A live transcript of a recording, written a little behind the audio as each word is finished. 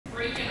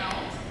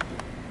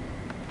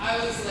I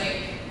was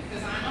like,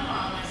 because I'm a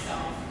mom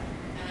myself,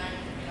 and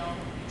you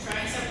try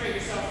and separate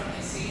yourself from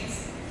these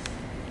scenes,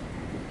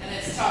 and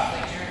it's tough,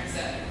 like Jaren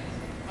said.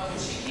 But when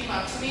she came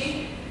up to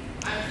me,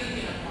 I'm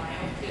thinking of my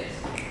own kids,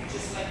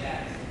 just like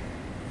that.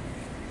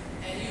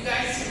 And you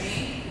guys, to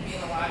me, mean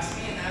a lot to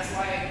me, and that's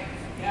why,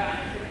 yeah,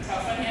 I'm pretty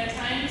tough on you at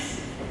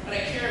times, but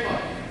I care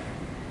about you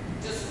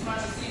just as much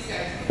as these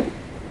guys do.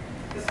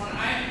 Because when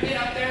I get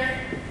up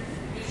there,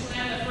 usually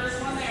I'm the first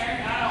one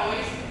there, not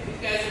always. These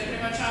guys are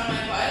pretty much on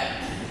my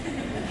butt.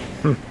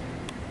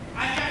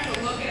 I have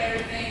to look at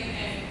everything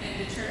and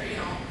determine,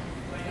 do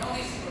I know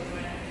these people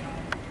doing it,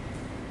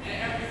 and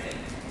everything.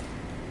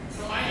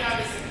 So my job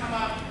is to come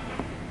up,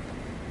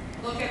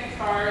 look at the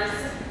cars,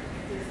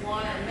 if there's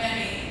one or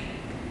many,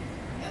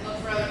 and look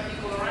for other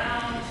people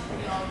around,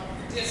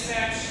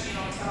 dispatch,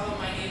 tell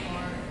them I need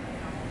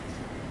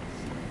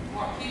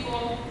more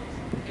people.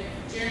 If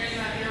Jeremy's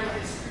not here with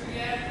his crew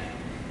yet,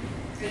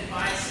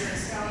 advise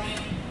Stearns County,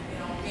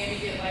 maybe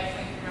get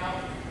lifelink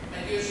route.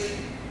 But usually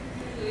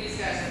these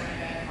guys are in my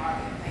back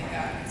pocket, thank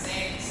God.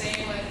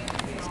 Same with,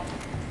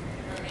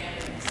 your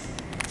ambulance.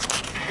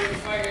 Good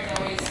fire's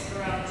always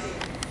around too.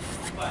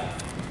 But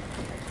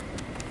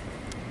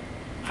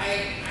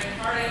I'm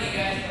hard on you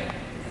guys, but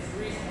there's a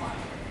reason why,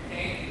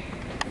 okay?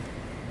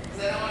 Because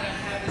I don't want to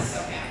have this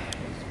stuff happen.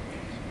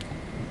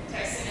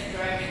 Texting and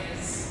driving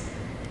is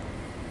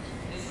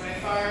by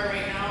far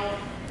right now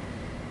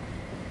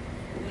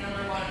the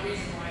 #1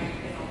 reason why,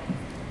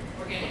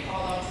 we're getting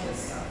called out to this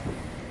stuff.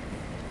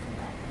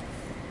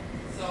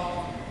 So,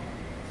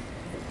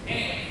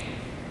 anyway,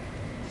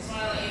 just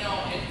want to let you know,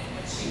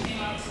 when she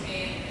came up to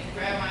me and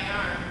grabbed my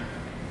arm,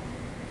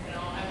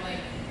 I'm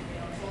like,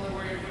 told her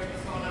what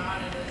was going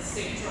on, and the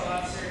state patrol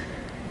officer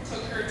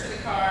took her to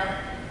the car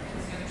and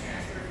was going to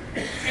transfer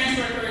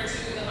her to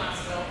the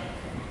hospital.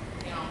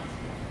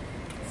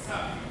 It's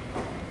tough.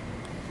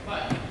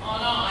 But all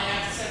in all, I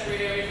have to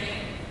separate everything.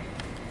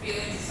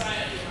 Feelings aside,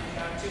 I do my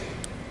job too.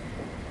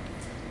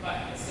 But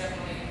it's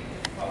definitely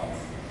difficult.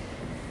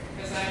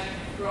 Because I've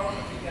grown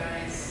with you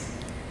guys,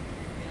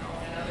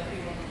 and other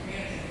people in the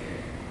community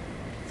here.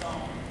 So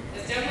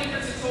it's definitely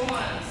puts a toll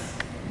on us.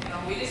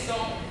 We just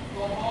don't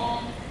go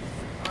home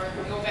or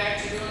we go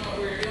back to doing what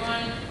we were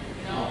doing,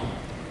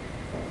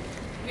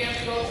 We have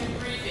to go through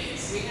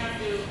briefings. We have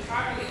to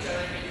talk with each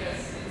other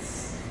because it's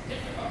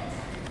difficult.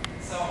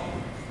 So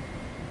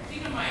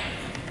keep in mind,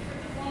 put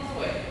the phones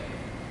away.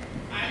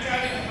 I'm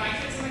driving with my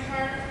kids in the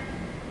car,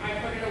 I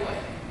put it away.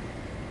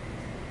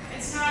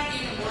 It's not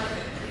even worth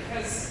it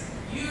because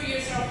you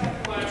yourself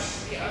have to watch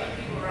the other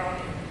people around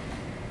you.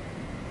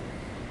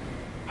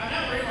 I'm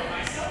not worried about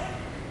myself,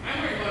 I'm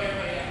worried about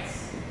everybody else.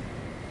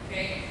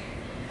 Okay?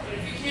 But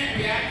if you can't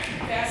react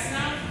fast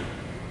enough,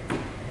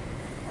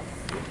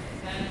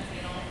 then,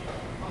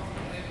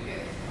 ultimately we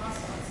get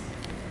consequences.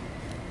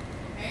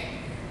 Okay?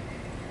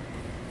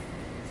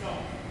 So,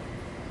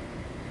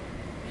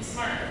 be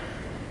smart.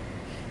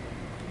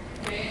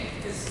 Okay?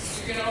 Because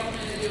you're going to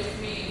ultimately deal with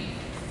me.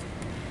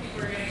 People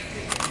are going to get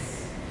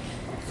tickets.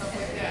 Stuff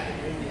like that.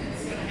 And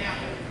it's going to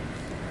happen.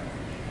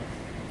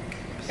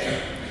 And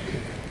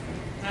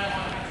I don't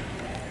want to have to do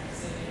that.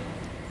 So,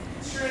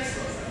 sure I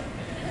suppose so.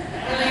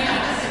 Really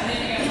honest. And then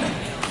you got,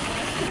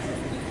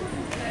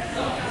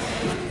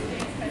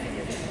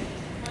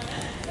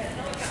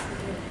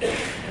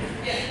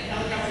 yeah,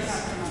 helicopters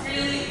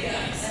really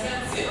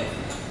expensive.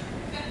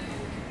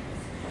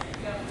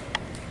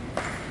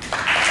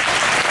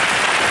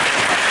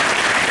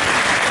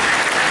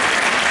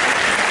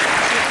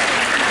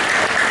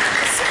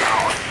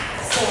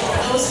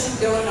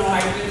 Don't know, I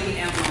really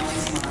am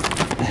Molly's mom.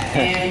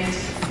 And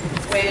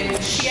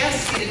when she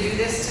asked me to do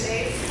this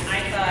today,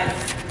 I thought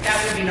that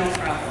would be no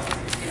problem.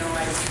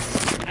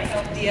 I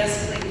help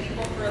de-escalate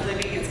people for a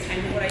living. It's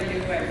kind of what I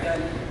do. I've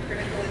done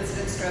critical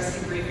incident stress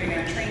debriefing.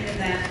 I'm trained in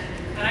that.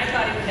 And I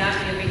thought it would not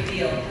be a big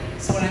deal.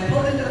 So when I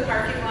pulled into the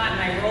parking lot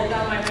and I rolled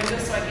down my window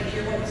so I could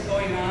hear what was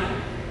going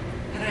on,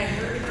 and I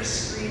heard her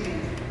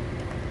screaming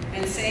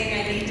and saying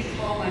I need to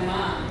call my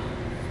mom,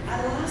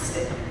 I lost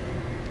it.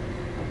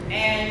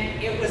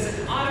 And it was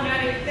an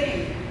automatic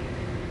thing.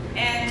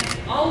 And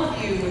all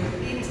of you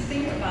need to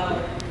think about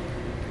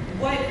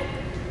what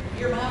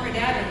your mom or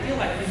dad would feel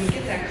like when you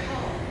get that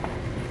call.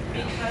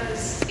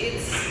 Because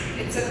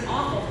it's an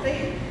awful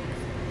thing.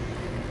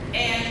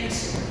 And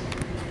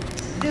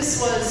this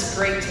was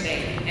great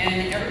today,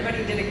 and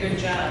everybody did a good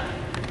job.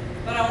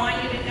 But I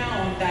want you to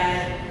know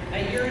that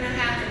a year and a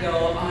half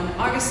ago, on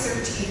August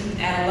 13th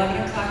at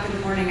 11 o'clock in the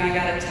morning, I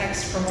got a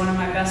text from one of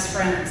my best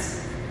friends.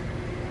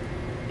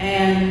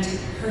 And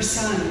her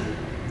son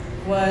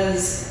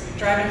was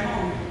driving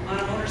home on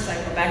a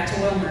motorcycle back to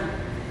Wilmer.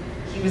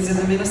 He was in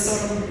the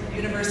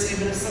University of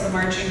Minnesota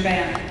marching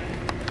band.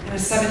 And a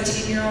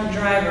 17-year-old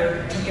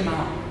driver took him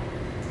out.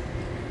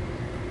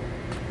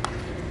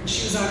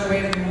 She was on her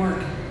way to the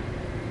morgue.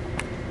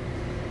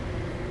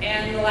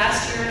 And the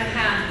last year and a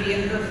half, me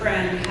and her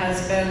friend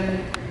has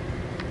been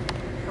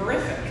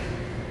horrific.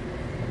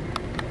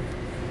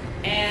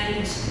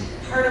 And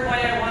part of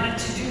why I wanted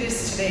to do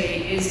this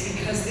today is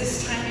because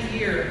this time of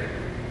year,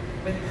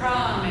 with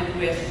prom and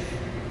with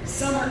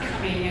summer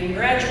coming and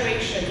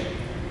graduation,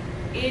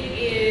 it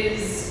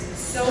is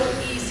so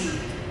easy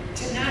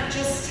to not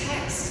just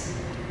text,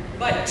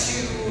 but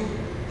to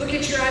look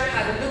at your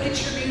iPad and look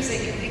at your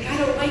music and think, I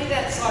don't like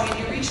that song, and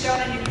you reach down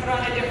and you put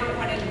on a different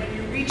one, and when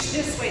you reach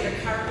this way,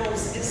 the car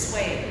goes this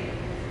way.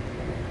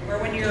 Or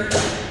when you're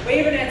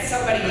waving at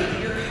somebody,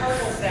 your car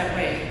goes that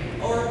way.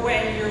 Or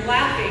when you're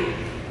laughing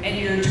and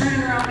you're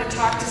turning around to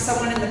talk to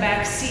someone in the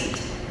back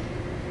seat,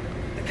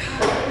 the car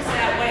goes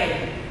that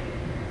way.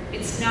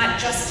 It's not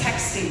just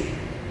texting,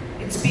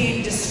 it's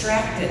being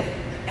distracted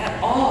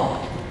at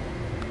all,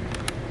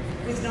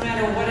 with no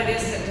matter what it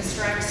is that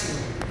distracts you.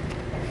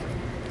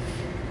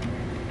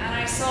 And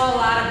I saw a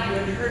lot of you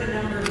and heard a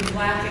number of you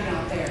laughing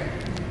out there.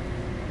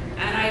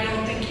 And I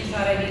don't think you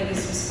thought any of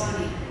this was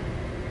funny.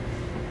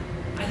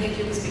 I think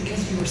it was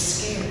because you were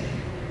scared.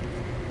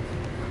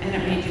 And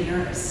it made you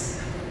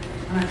nervous.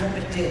 And I hope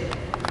it did.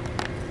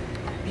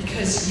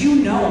 Because you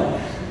know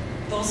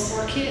those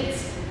 4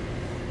 kids.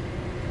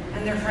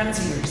 And they're friends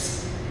of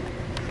yours.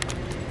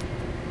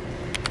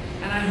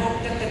 And I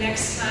hope that the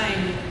next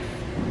time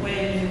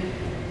when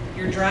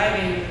you're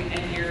driving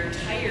and you're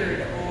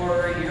tired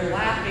or you're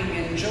laughing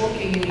and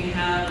joking and you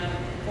have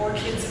 4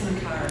 kids in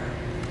the car,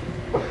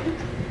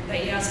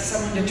 that you ask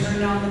someone to turn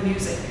down the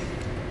music,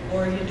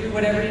 or you do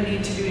whatever you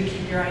need to do to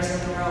keep your eyes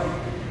on the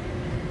road.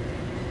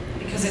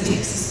 Because it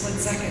takes a split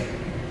second.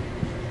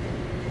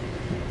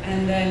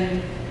 And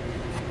then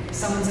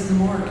someone's in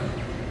the morgue.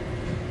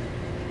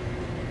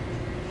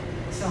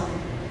 So,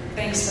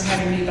 thanks for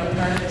having me be a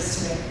part of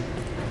this today.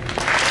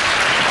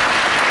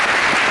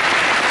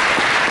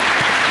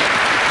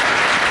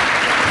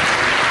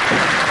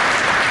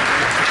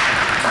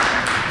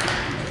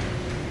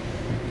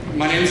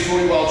 My name is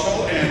Tony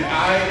Welcho, and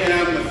I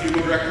am the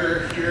funeral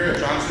director here at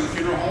Johnson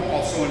Funeral Home,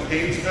 also in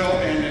Painesville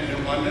and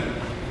in London.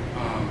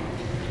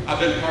 I've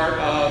been part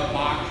of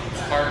mock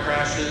car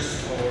crashes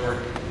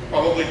for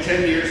probably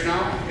 10 years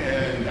now,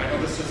 and I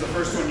know this is the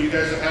first one you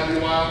guys have had in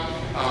a while.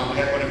 We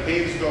had one in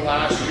Painesville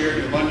last year,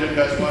 and London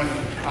does one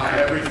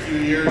every few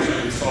years,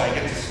 and so I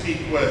get to speak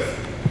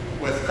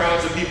with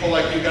crowds of people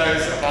like you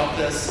guys about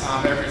this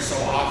every so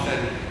often,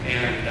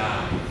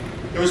 and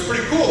it was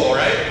pretty cool, all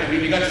right? I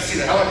mean, you got to see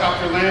the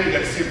helicopter land, you got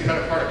to see them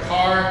cut apart a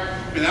car.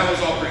 I mean, that was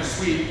all pretty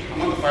sweet.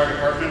 I'm on the fire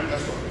department.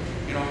 That's what,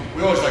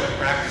 we always like to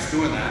practice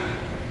doing that.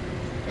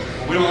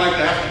 But we don't like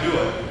to have to do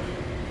it.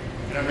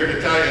 And I'm here to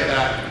tell you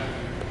that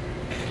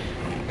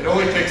it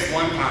only takes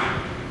one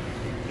time.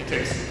 It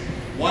takes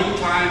one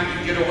time.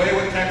 You get away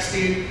with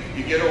texting,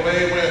 you get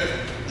away with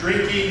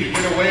drinking, you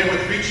get away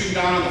with reaching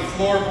down on the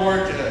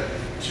floorboard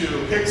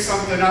to pick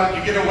something up.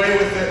 You get away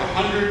with it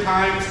 100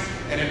 times.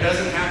 And it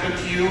doesn't happen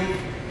to you,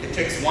 it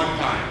takes one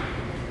time.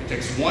 It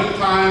takes one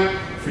time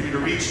for you to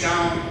reach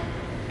down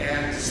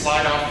and to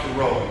slide off the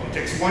road. It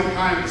takes one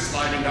time to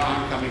slide into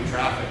oncoming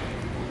traffic.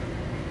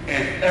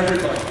 And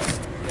everybody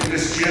in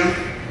this gym,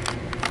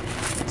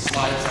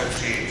 lives have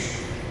changed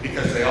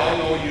because they all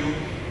know you.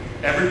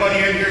 Everybody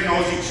in here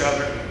knows each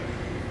other,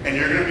 and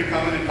you're going to be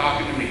coming and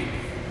talking to me.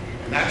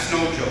 And that's no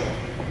joke.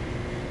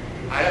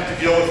 I have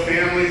to deal with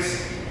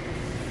families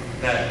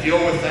that deal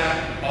with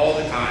that all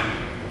the time.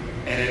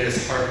 And it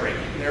is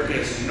heartbreaking. There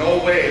is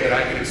no way that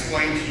I can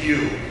explain to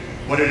you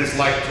what it is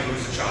like to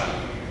lose a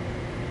child.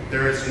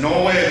 There is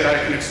no way that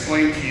I can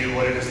explain to you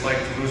what it is like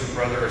to lose a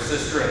brother or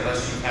sister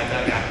unless you've had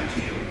that happen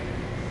to you.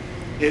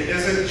 It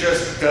isn't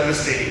just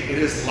devastating, it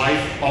is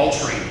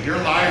life-altering. Your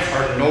lives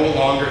are no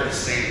longer the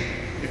same.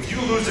 If you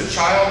lose a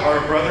child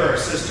or a brother or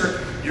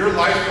sister, your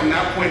life from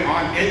that point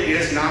on, it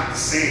is not the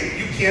same.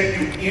 You can't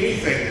do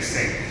anything the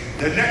same.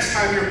 The next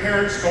time your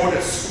parents go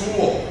to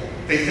school,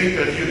 they think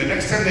of you. The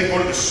next time they go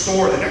to the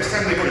store, the next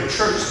time they go to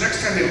church, the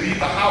next time they leave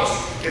the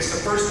house, it's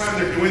the first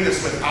time they're doing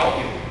this without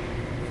you.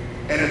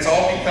 And it's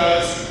all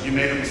because you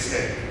made a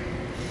mistake.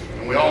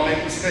 And we all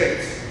make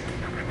mistakes.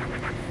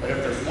 But if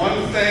there's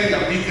one thing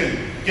that we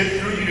can get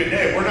through you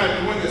today, we're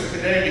not doing this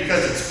today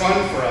because it's fun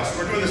for us.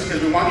 We're doing this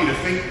because we want you to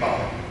think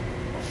about it.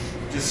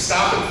 Just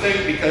stop and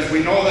think, because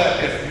we know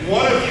that if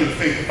one of you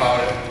think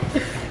about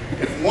it,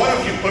 if one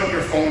of you put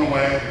your phone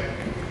away,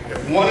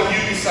 if one of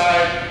you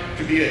decide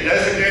to be a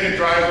designated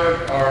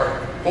driver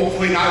or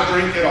hopefully not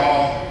drink at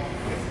all,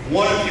 if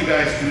one of you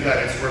guys do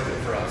that, it's worth it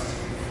for us.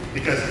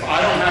 Because if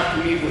I don't have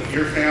to meet with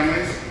your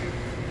families,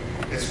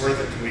 it's worth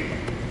it to me.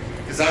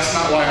 Because that's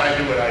not why I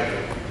do what I do.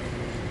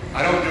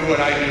 I don't do what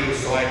I do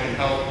so I can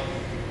help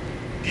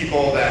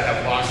people that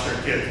have lost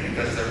their kids,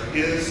 because there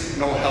is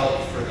no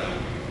help for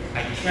them.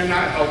 I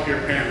cannot help your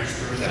parents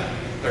through that.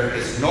 There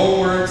is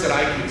no words that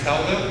I can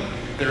tell them.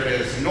 There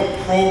is no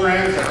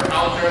programs that are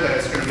out there that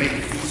is going to make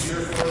it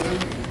easier for them.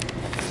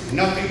 There's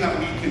nothing that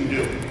we can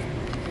do.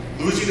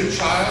 Losing a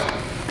child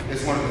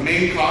is one of the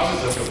main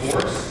causes of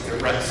divorce.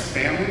 It wrecks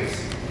families.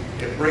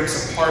 It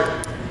breaks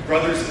apart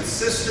brothers and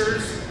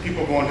sisters.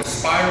 People go into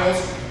spirals.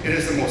 It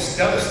is the most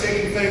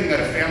devastating thing that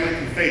a family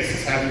can face,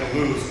 is having to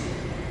lose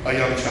a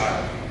young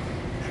child.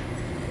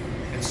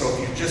 And so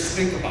if you just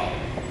think about it,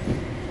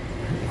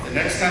 the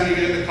next time you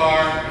get in the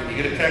car and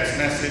you get a text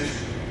message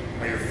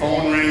or your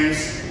phone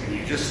rings and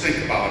you just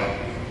think about it,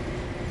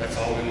 that's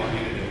all we want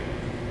you to do.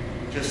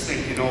 Just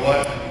think, you know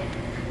what?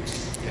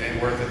 It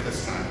ain't worth it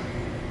this time.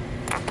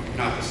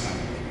 Not this time.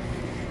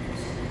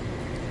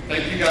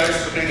 Thank you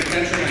guys for paying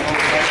attention and all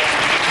that.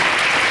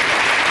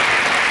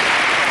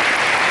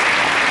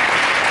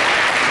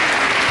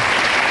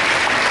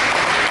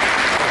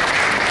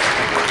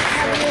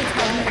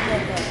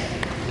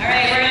 All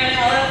right, we're gonna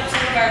call up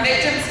some of our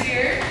victims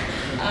here.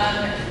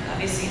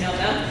 Obviously you know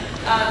them.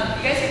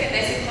 You guys get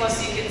nice and close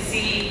so you can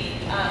see.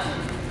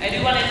 I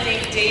do want to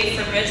thank Dave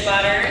from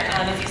Ridgewater.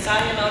 If you saw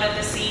him out at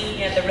the scene,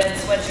 he had the red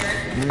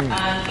sweatshirt.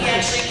 He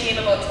actually came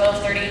about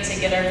 12:30 to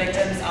get our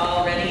victims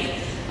all ready.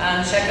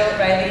 Check out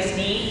Riley's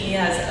knee. He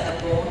has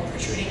a bone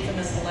protruding from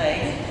his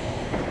leg.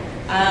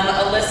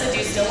 Alyssa, do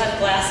you still have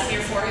glass in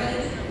your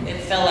forehead?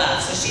 It fell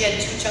off. So she had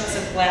 2 chunks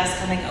of glass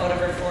coming out of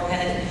her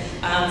forehead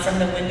from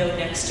the window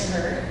next to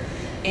her.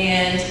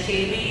 And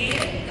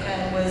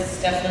Kaylee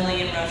was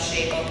definitely in rough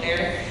shape out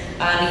there.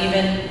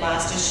 Even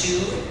lost a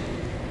shoe.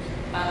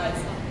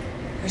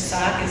 Her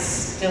sock is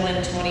still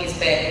in Tony's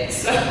bag,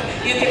 so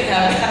you can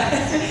have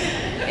that.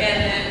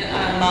 And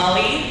then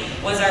Molly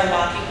was our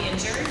walking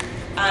injured.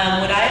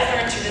 What I've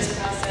learned through this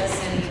process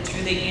and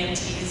through the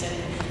EMTs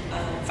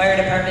and fire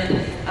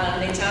department,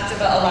 they talked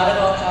about a lot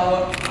about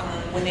how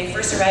when they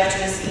first arrived to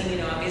the scene, you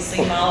know,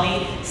 obviously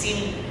Molly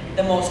seemed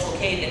the most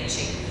okay, didn't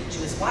she?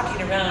 She was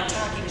walking around,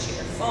 talking, she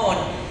had her phone,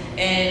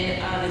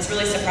 and it's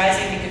really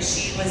surprising because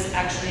she was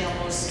actually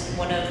almost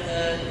one of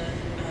the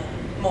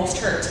most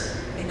hurt.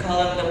 They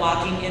call them the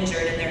walking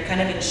injured, and they're kind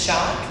of in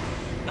shock.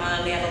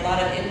 They have a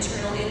lot of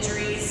internal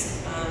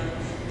injuries,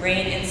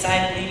 brain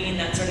inside bleeding,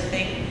 that sort of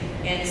thing.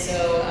 And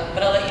so,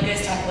 but I'll let you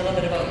guys talk a little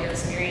bit about your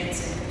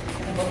experience and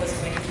kind of what was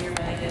going through your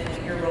mind and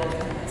what your role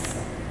in this.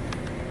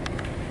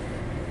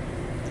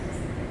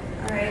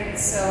 All right,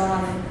 so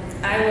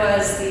I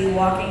was the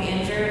walking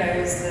injured. I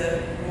was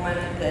the one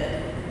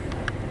that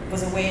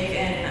was awake,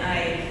 and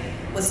I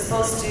was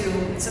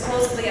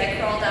supposedly I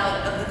crawled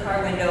out of the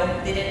car window.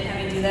 They didn't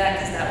have me do that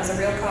because that was a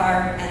real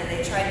car, and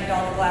they tried to get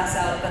all the glass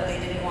out, but they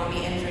didn't want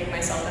me injuring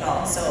myself at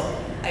all, so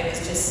I was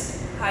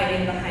just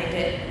hiding behind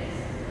it.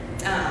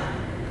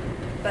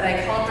 But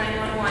I called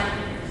 911,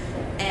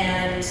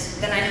 and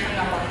then I hung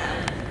up on them,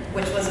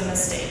 which was a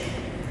mistake.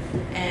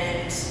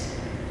 And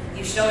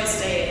you should always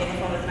stay on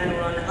the phone with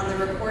 911. On the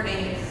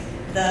recording,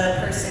 the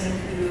person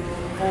who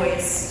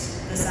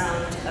voiced the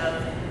sound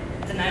of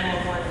the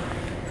 911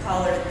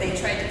 caller, they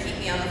tried to keep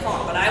me on the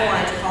phone, but I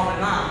wanted to call my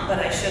mom, but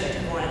I shouldn't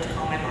have wanted to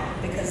call my mom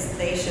because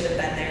they should have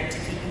been there to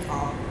keep me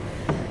calm.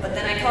 But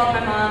then I called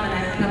my mom and I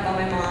hung up on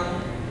my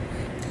mom.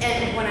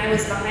 And when I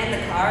was behind the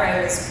car,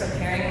 I was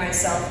preparing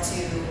myself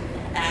to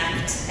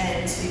act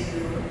and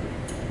to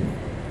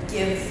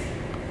give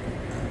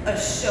a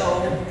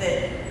show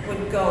that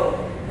would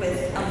go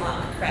with a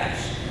mock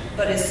crash.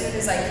 But as soon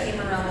as I came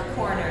around the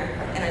corner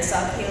and I saw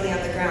Kaylee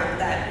on the ground,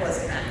 that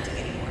wasn't acting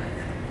anymore.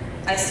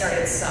 I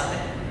started sobbing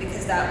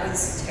because that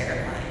was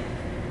terrifying.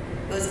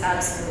 It was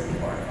absolutely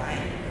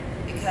horrifying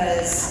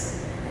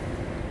because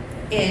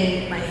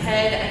in my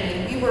head, I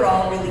mean, we were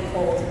all really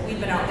cold. We'd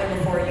been out there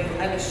before you.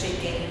 I was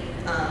shaking.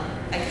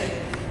 I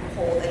couldn't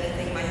hold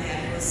anything. My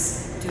hand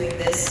was doing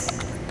this.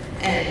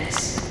 And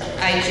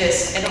I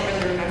don't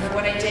really remember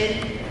what I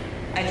did.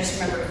 I just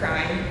remember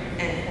crying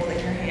and holding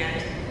her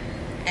hand.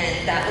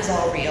 And that was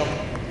all real.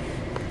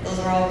 Those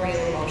were all real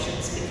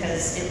emotions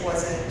because it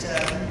wasn't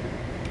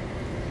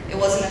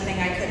a thing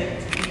I could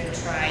have even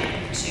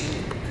tried to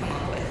come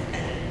up with.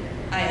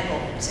 And I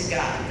hope to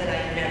God that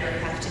I never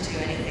have to do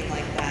anything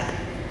like that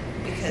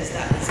because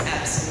that was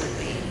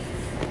absolutely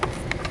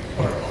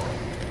horrible.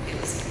 It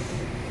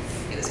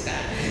was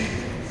bad.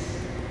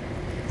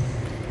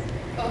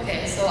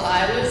 Okay, so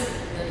I was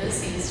the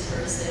deceased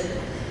person.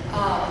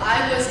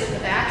 I was in the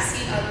back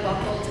seat,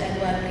 unbuckled, and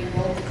when we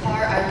rolled the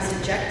car, I was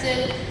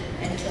ejected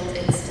and killed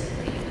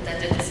instantly. But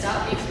that didn't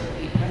stop me from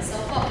beating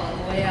myself up on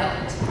the way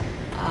out.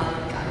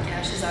 Got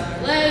gashes on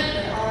my leg,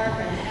 my arm,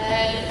 my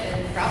head,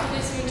 and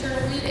probably some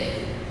internal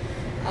bleeding.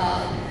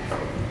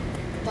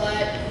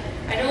 But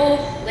I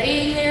know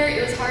laying there,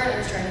 it was hard. I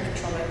was trying to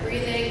control my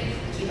breathing,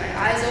 keep my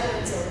eyes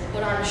open to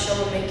put on a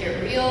show and make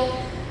it real.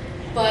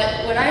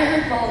 But when I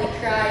heard Molly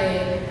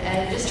crying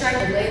and just trying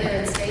to lay there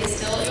and stay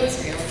still, it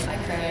was real. I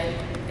cried.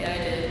 Yeah, I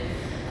did.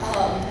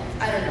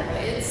 I don't know.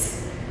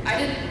 I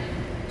didn't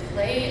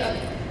play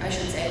I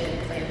shouldn't say I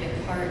didn't play a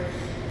big part,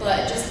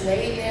 but just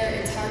laying there,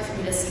 it's hard for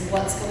me to see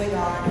what's going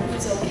on,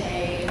 who's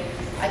okay.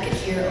 I could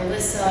hear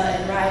Alyssa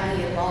and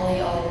Riley and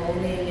Molly all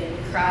moaning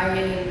and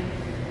crying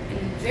in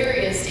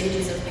various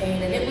stages of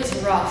pain, and it was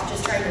rough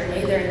just trying to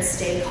lay there and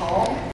stay calm.